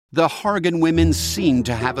The Hargan women seemed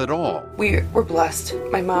to have it all. We were blessed.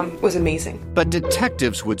 My mom was amazing. But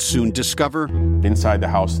detectives would soon discover inside the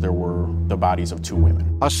house there were the bodies of two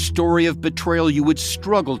women. A story of betrayal you would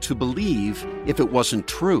struggle to believe if it wasn't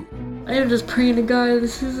true. I am just praying to God,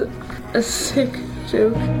 this is a sick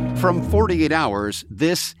joke. From 48 Hours,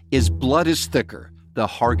 this is Blood is Thicker, the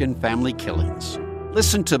Hargan Family Killings.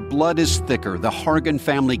 Listen to Blood is Thicker, the Hargan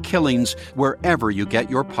Family Killings, wherever you get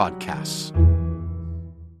your podcasts.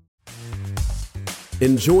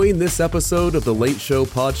 Enjoying this episode of The Late Show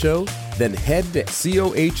Pod Show? Then head to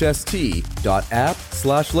cohost.app/Late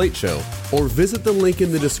Show or visit the link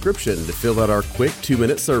in the description to fill out our quick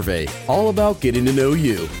 2-minute survey, all about getting to know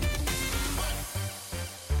you.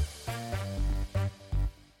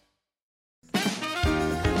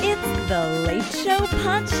 It's The Late Show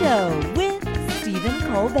Pod Show with Stephen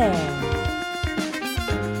Colbert.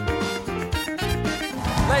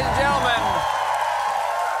 Ladies and gentlemen,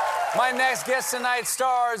 my next guest tonight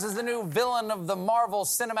stars as the new villain of the Marvel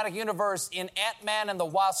Cinematic Universe in Ant-Man and the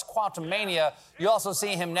Wasp: Quantumania. You also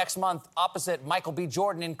see him next month opposite Michael B.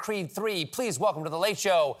 Jordan in Creed 3. Please welcome to The Late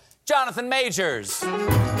Show, Jonathan Majors.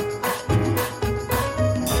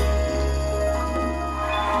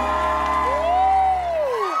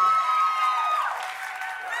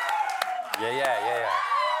 Yeah.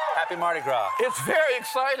 Happy Mardi Gras. It's very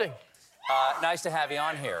exciting. Nice to have you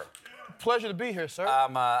on here. Pleasure to be here, sir.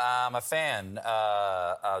 I'm a fan.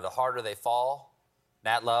 The Harder They Fall,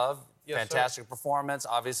 Nat Love, Yes, fantastic performance.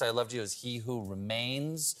 Obviously, I loved you as He Who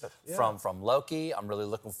Remains from Loki. I'm really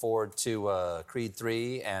looking forward to Creed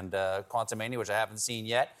 3 and Quantumania, which I haven't seen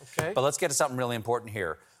yet. Okay. But let's get to something really important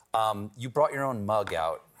here. You brought your own mug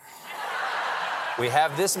out. We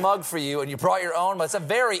have this mug for you, and you brought your own. It's a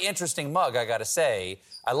very interesting mug, I gotta say.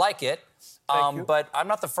 I like it. Thank you. But I'm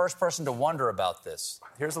not the first person to wonder about this.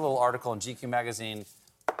 Here's a little article in GQ magazine.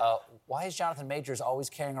 Why is Jonathan Majors always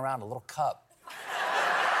carrying around a little cup?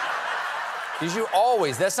 Because you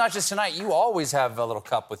always, that's not just tonight, you always have a little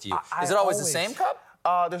cup with you. Is it always the same cup?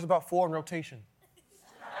 There's about 4 in rotation.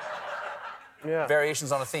 Yeah.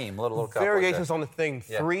 Variations on a theme, a little cup. Variations on the theme.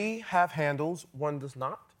 Yeah. 3 have handles, 1 does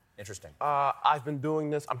not. Interesting. I've been doing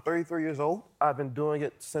this, I'm 33 years old. I've been doing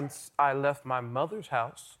it since I left my mother's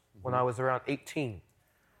house when I was around 18.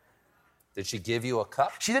 Did she give you a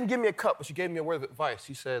cup? She didn't give me a cup, but she gave me a word of advice.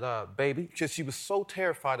 She said, baby, because she was so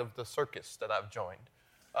terrified of the circus that I've joined.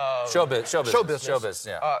 Show business,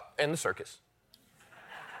 yeah. And the circus.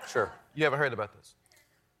 Sure. You ever heard about this?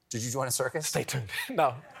 Did you join a circus? Stay tuned.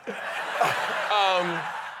 No.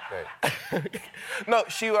 Great. No,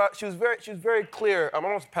 she was very clear. I'm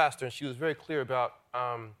almost a pastor, and she was very clear about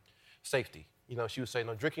safety. You know, she would say,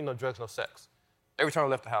 no drinking, no drugs, no sex. Every time I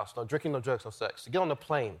left the house, no drinking, no drugs, no sex. To get on the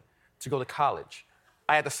plane, to go to college,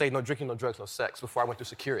 I had to say no drinking, no drugs, no sex before I went through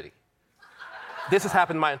security. This has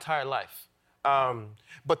happened my entire life.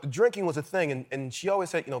 But the drinking was a thing, and she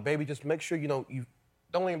always said, baby, just make sure, you don't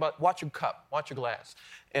worry about, watch your cup, watch your glass.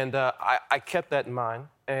 And I kept that in mind,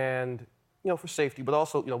 and, for safety, but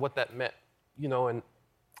also, what that meant, and...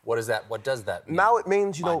 What does that mean? Now it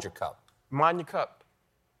means, Mind your cup. Mind your cup.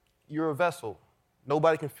 You're a vessel.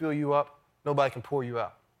 Nobody can fill you up. Nobody can pour you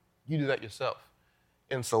out. You do that yourself.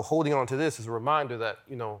 And so holding on to this is a reminder that,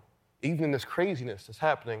 even in this craziness that's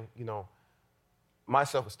happening, my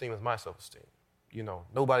self-esteem is my self-esteem.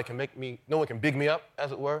 Nobody can no one can big me up,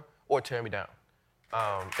 as it were, or tear me down.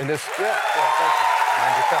 And this, thank you.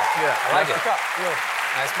 Mind your cup. Yeah, I like it. Cup. Yeah.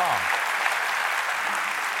 Nice mom.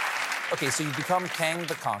 Okay, so you become Kang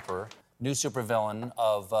the Conqueror, new supervillain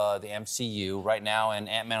of the MCU, right now in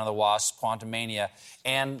Ant-Man and the Wasp: Quantumania,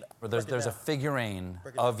 and there's a figurine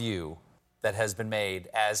of you that has been made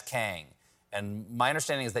as Kang. And my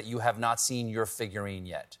understanding is that you have not seen your figurine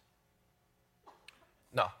yet.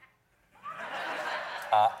 No.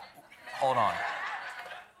 Hold on.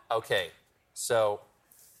 Okay, so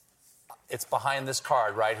it's behind this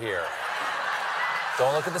card right here.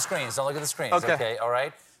 Don't look at the screens. Okay, all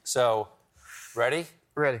right? So, ready?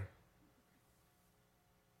 Ready.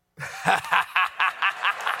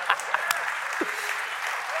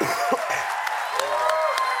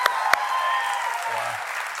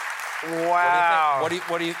 Wow.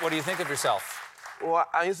 What do you think of yourself? Well,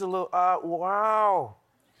 I used a little, wow.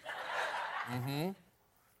 Mm-hmm.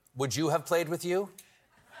 Would you have played with you?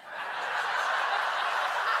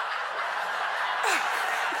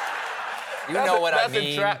 You know what I mean. That's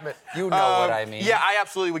entrapment. You know what I mean. Yeah, I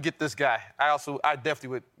absolutely would get this guy. I definitely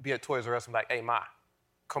would be at Toys R Us and be like, hey, Ma,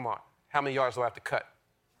 come on. How many yards do I have to cut,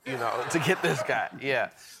 to get this guy? Yeah.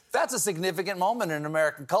 That's a significant moment in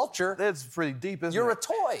American culture. That's pretty deep, isn't it? You're a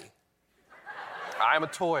toy. I'm a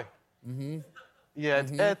toy. Mm-hmm. Yeah,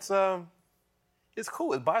 it's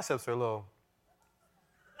cool. His biceps are a little.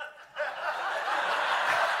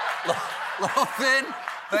 Little thin?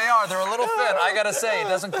 They are. They're a little thin. I gotta say, it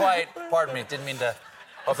doesn't quite. Pardon me. Didn't mean to.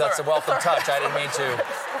 Hope that's a welcome touch. I didn't mean to.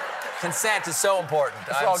 Consent is so important.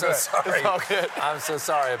 I'm so sorry. It's all good. I'm so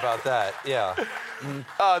sorry about that. Yeah.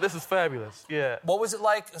 This is fabulous. Yeah. What was it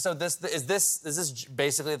like? So is this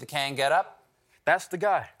basically the Kang getup? That's the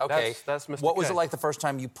guy. Okay. That's Mr. What was Kang. it like the first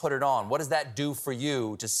time you put it on? What does that do for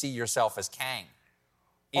you to see yourself as Kang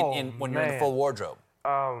when you're in the full wardrobe?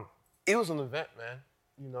 It was an event, man.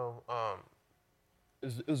 You know,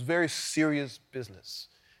 it was very serious business.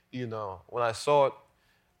 You know, when I saw it,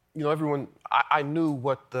 you know, I knew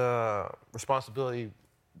what the responsibility,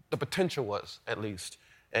 the potential was, at least.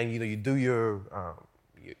 And, you know, you do your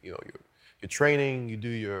training, you do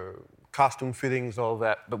your costume fittings, all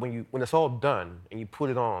that. But when it's all done and you put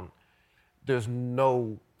it on, there's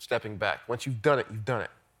no stepping back. Once you've done it,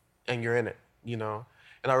 and you're in it, you know.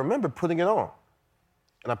 And I remember putting it on.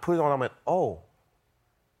 And I put it on, I went, oh,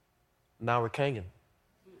 now we're Kangin'.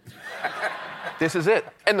 This is it.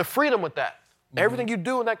 And the freedom with that. Mm-hmm. Everything you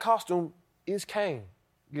do in that costume is Kang,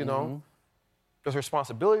 you know? There's a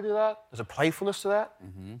responsibility to that. There's a playfulness to that.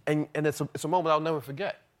 Mm-hmm. And it's a moment I'll never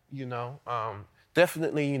forget, you know?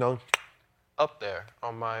 Definitely, you know, up there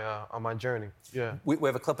on my journey, yeah. We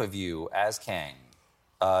have a clip of you as Kang.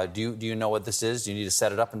 Do you know what this is? Do you need to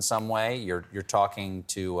set it up in some way? You're talking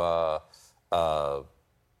to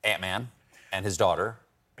Ant-Man and his daughter.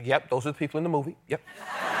 Yep, those are the people in the movie, yep.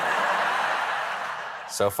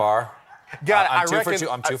 So far, I'm 2 for 2.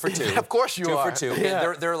 I'm 2 for 2. Of course you are. 2 for 2.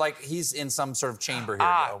 Yeah. They're like he's in some sort of chamber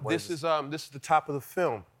here. This is the top of the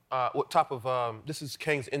film. This is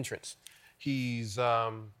Kang's entrance. He's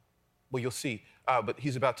well, you'll see. But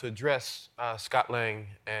he's about to address Scott Lang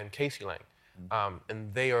and Casey Lang,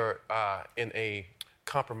 and they are in a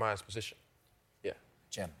compromised position. Yeah,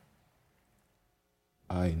 Jim.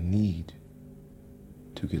 I need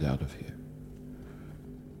to get out of here.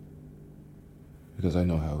 Because I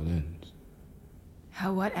know how it ends.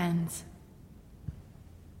 How what ends?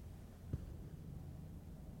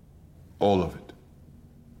 All of it.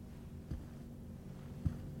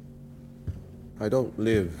 I don't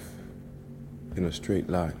live in a straight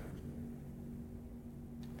line.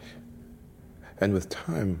 And with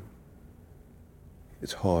time,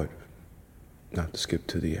 it's hard not to skip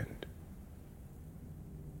to the end.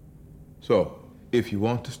 So, if you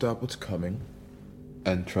want to stop what's coming,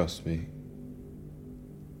 and trust me,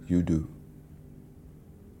 you do.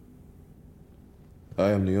 I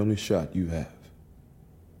am the only shot you have.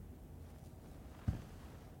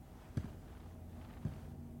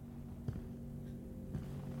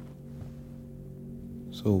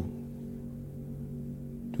 So,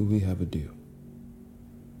 do we have a deal?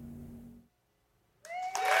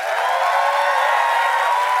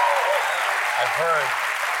 I've heard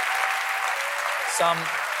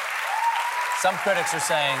some critics are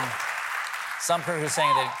saying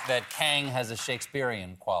that Kang has a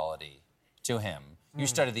Shakespearean quality to him. You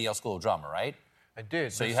studied the Yale School of Drama, right? I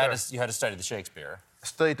did. So you had to study the Shakespeare. I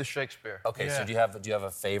studied the Shakespeare. Okay, yeah. So do you have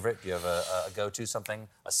a favorite? Do you have a go-to something?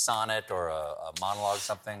 A sonnet or a monologue,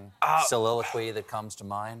 something? Soliloquy that comes to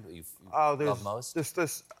mind that you love most?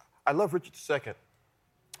 I love Richard II.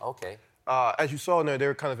 Okay. As you saw in there, they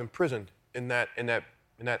were kind of imprisoned in that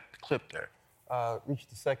clip there. Richard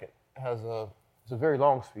II has a very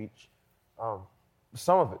long speech.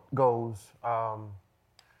 Some of it goes,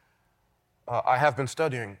 I have been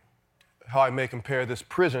studying how I may compare this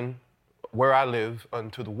prison where I live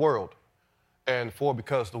unto the world. And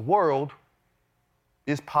because the world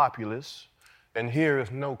is populous, and here is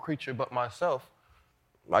no creature but myself,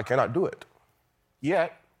 I cannot do it.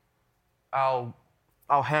 Yet, I'll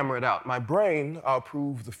hammer it out. My brain, I'll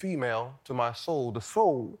prove the female to my soul, the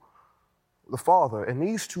father, and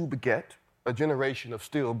these two beget a generation of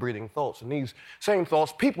still breathing thoughts. And these same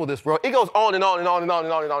thoughts people this world. It goes on and on and on and on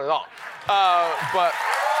and on and on and on. But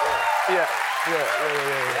yeah.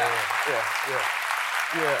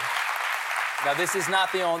 Now this is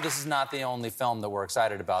not the only film that we're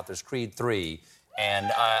excited about. There's Creed 3,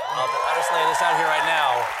 and I'll just lay this out here right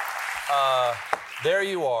now. There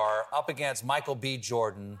you are, up against Michael B.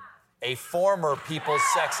 Jordan, a former People's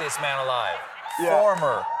Sexiest Man Alive. Yeah.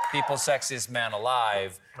 Former People's Sexiest Man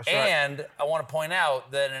Alive. That's right. And I want to point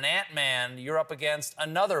out that in Ant-Man, you're up against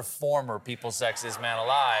another former People's Sexiest Man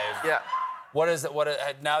Alive. Yeah. What is it?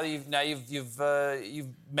 Now you've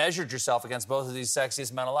measured yourself against both of these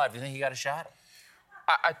sexiest men alive. Do you think you got a shot?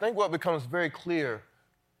 I think what becomes very clear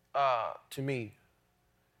to me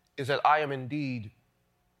is that I am indeed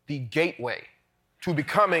the gateway to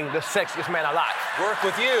becoming the sexiest man alive. Work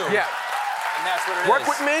with you. Yeah. And that's what it is. Work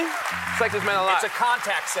with me, sexiest man alive. It's a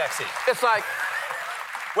contact sexy. It's like,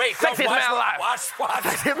 wait, sexiest watch, man alive. Watch.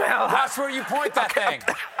 Sexiest man alive. Watch where you point that thing.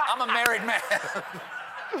 I'm a married man.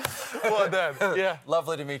 Well done. Yeah.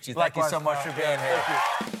 Lovely to meet you. Likewise, Thank you so much for being here.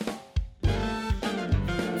 Thank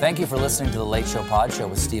you. Thank you for listening to the Late Show Pod Show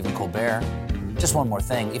with Stephen Colbert. Just one more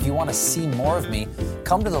thing. If you want to see more of me,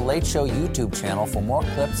 come to the Late Show YouTube channel for more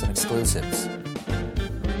clips and exclusives.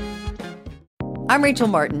 I'm Rachel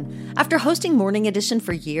Martin. After hosting Morning Edition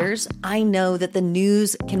for years, I know that the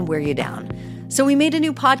news can wear you down. So we made a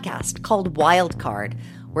new podcast called Wild Card,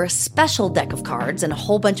 where a special deck of cards and a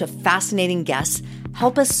whole bunch of fascinating guests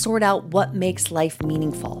help us sort out what makes life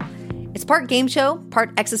meaningful. It's part game show,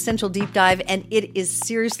 part existential deep dive, and it is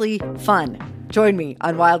seriously fun. Join me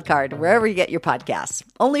on Wild Card, wherever you get your podcasts.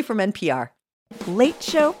 Only from NPR. Late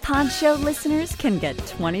Show Pod Show listeners can get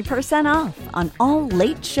 20% off on all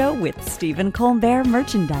Late Show with Stephen Colbert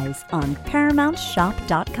merchandise on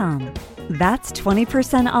ParamountShop.com. That's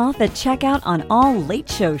 20% off at checkout on all Late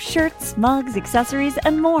Show shirts, mugs, accessories,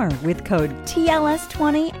 and more with code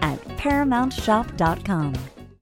TLS20 at ParamountShop.com.